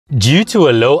Due to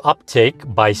a low uptake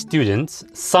by students,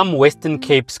 some Western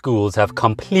Cape schools have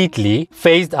completely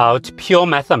phased out pure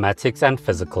mathematics and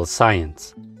physical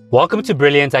science. Welcome to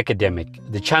Brilliant Academic,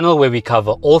 the channel where we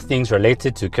cover all things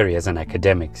related to careers and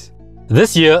academics.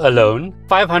 This year alone,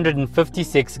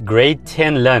 556 grade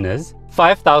 10 learners,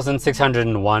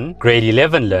 5,601 grade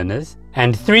 11 learners,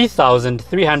 and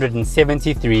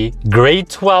 3,373 grade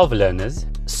 12 learners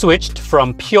switched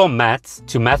from pure maths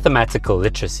to mathematical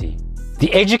literacy.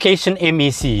 The Education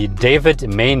MEC, David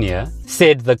Mania,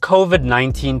 said the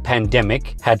COVID-19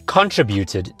 pandemic had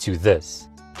contributed to this.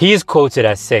 He is quoted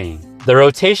as saying, "The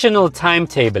rotational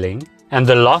timetabling and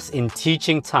the loss in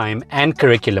teaching time and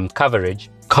curriculum coverage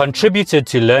contributed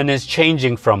to learners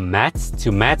changing from maths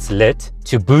to maths lit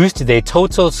to boost their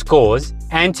total scores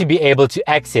and to be able to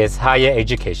access higher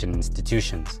education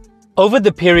institutions." Over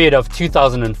the period of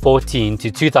 2014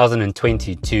 to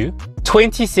 2022,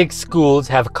 26 schools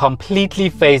have completely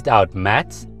phased out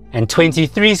maths and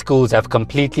 23 schools have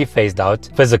completely phased out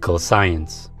physical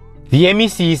science. The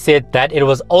MEC said that it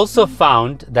was also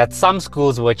found that some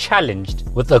schools were challenged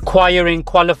with acquiring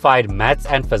qualified maths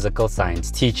and physical science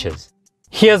teachers.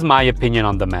 Here's my opinion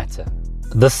on the matter.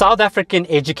 The South African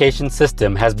education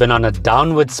system has been on a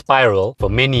downward spiral for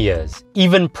many years,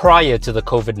 even prior to the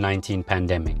COVID-19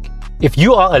 pandemic. If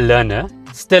you are a learner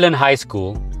still in high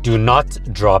school, do not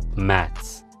drop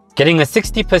maths. Getting a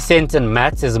 60% in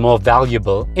maths is more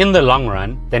valuable in the long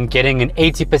run than getting an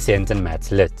 80% in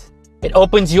maths lit. It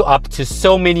opens you up to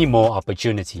so many more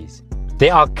opportunities.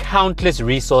 There are countless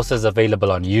resources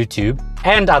available on YouTube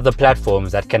and other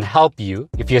platforms that can help you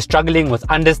if you're struggling with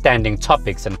understanding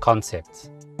topics and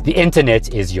concepts. The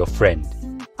internet is your friend.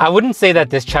 I wouldn't say that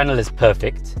this channel is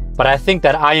perfect, but I think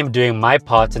that I am doing my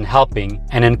part in helping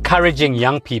and encouraging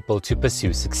young people to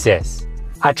pursue success.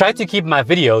 I try to keep my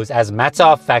videos as matter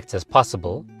of fact as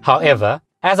possible. However,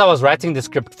 as I was writing the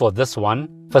script for this one,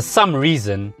 for some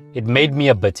reason, it made me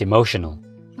a bit emotional.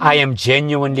 I am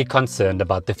genuinely concerned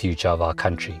about the future of our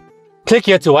country. Click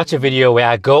here to watch a video where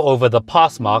I go over the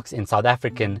pass marks in South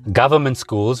African government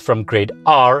schools from grade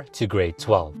R to grade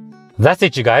 12. That's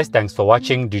it, you guys. Thanks for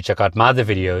watching. Do check out my other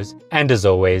videos. And as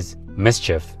always,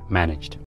 mischief managed.